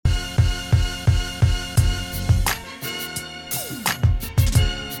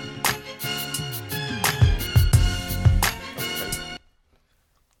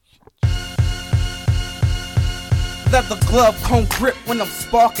leather glove, cone grip when I'm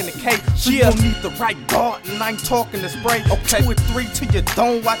sparking the K. So you gon' need the right guard, and I ain't talking the spray. 2 or 3 to your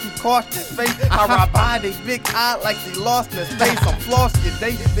dome, watch you cross your face. I ride by they big eye like they lost their space. I'm floss your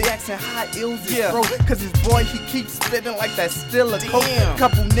day, they asking how ills is bro. Cause his boy, he keeps spitting like that still a coke.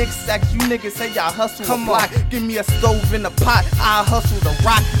 Couple niggas ask you niggas say y'all hustle a block. Give me a stove in a pot, I hustle the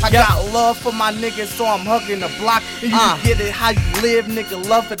rock. I got love for my niggas, so I'm hugging the block. And you can get it how you live, nigga,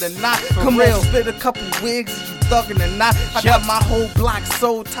 love it or not. Come on, spit a couple wigs, you thuggin' or not. I got my whole block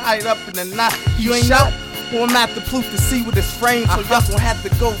so tied up in a knot. You ain't know? Well, I'm at the Pluth to see with his frame, so y'all gon' have to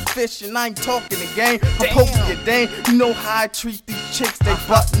go fishing. I ain't talking the game, I'm poking your dame. You know how I treat these chicks, they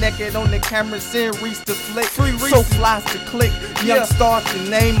butt naked on the camera, send Reese to flick. So flies to click, young star's the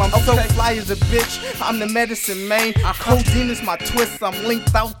name. I'm so fly as a bitch, I'm the medicine man. Codeine is my twist, I'm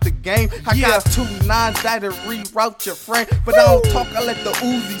linked out the game. I got 2 9s that'll reroute your frame, but I don't talk, I let the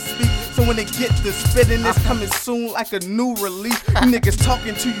Uzi speak. So when they get to spitting, it's coming soon like a new release. You niggas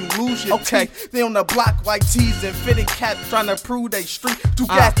talking till you lose your teeth. They on the block, white tees and fitted caps, trying to prove they street. Do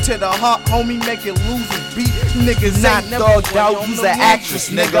gas to the heart, homie, make it lose his beat. Niggas not ain't never thugged out, you's an actress,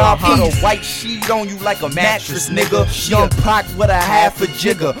 nigga. I put a white sheet on you like a mattress, nigga. Young Pac with a half a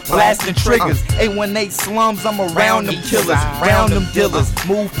jigger, blasting triggers. 818 slums, I'm around them killers, round them dealers.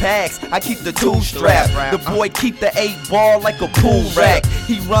 Move packs, I keep the 2 strap. The boy keep the 8 ball like a pool rack.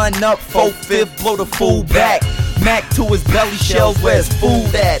 He run up 4/5, blow the fool back. Mac to his belly shells, where's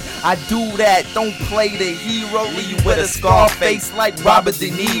food at? I do that, don't play the hero. Leave you with a scar face like Robert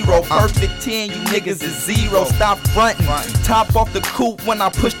De Niro. Perfect 10, you niggas is 0. Stop frontin'. Top off the coupe when I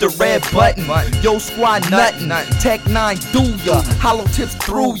push the red button. Yo squad nuttin'. Tech 9 do ya. Hollow tips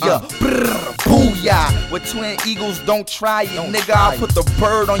through ya. Brrr, booyah. With twin eagles, don't try it, nigga. I put the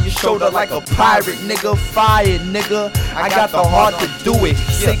bird on your shoulder like a pirate, nigga. Fire, nigga. I got the heart to do it.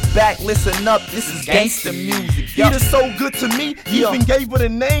 Sit back, listen up, this is gangsta music. He is so good to me, he even gave it a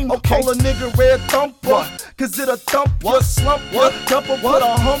name. Call a nigga Red Thumper, cause it a thump your slump your dumper, put a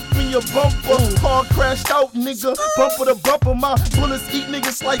hump in your bumper. Car crashed out, nigga, bumper to bumper. My bullets eat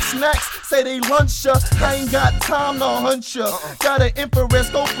niggas like snacks, say they lunch ya. I ain't got time to hunt ya. Got an infrared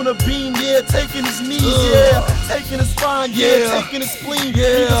scope and a beam, yeah, taking his knees, yeah, taking his spine, yeah, taking his spleen.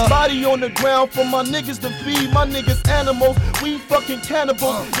 Leave his body on the ground for my niggas to feed. My niggas animals, we fucking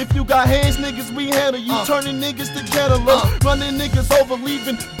cannibals. If you got hands, niggas, we handle you. Turning niggas to cantaloupes, running niggas over,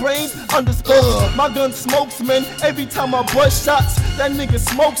 leaving brains undisposed. My gun smokes, man. Every time I bust shots, that nigga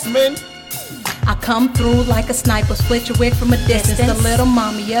smokes, man. I come through like a sniper, split your wig from a distance. The little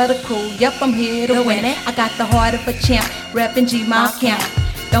mommy of the crew, yep, I'm here to win it. I got the heart of a champ, reppin' G-Mob camp.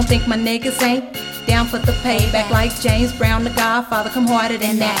 Don't think my niggas ain't down for the payback like James Brown, the Godfather, come harder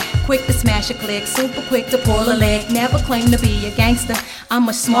than that. Quick to smash a click, super quick to pull a leg. Never claim to be a gangster, I'm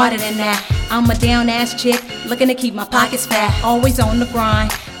much smarter than that. I'm a down ass chick, looking to keep my pockets fat. Always on the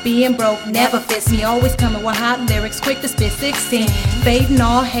grind, being broke never fits me. Always coming with hot lyrics, quick to spit 16. Fading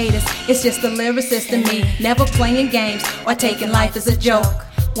all haters, it's just the lyricist in me. Never playing games or taking life as a joke.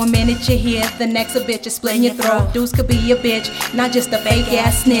 1 minute you're here, the next a bitch is splitting your throat. Dudes could be a bitch, not just a fake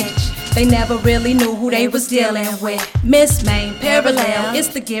ass snitch. They never really knew who they was dealing with. Miss Main, parallel, it's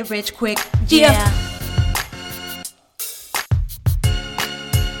the get rich quick. Yeah.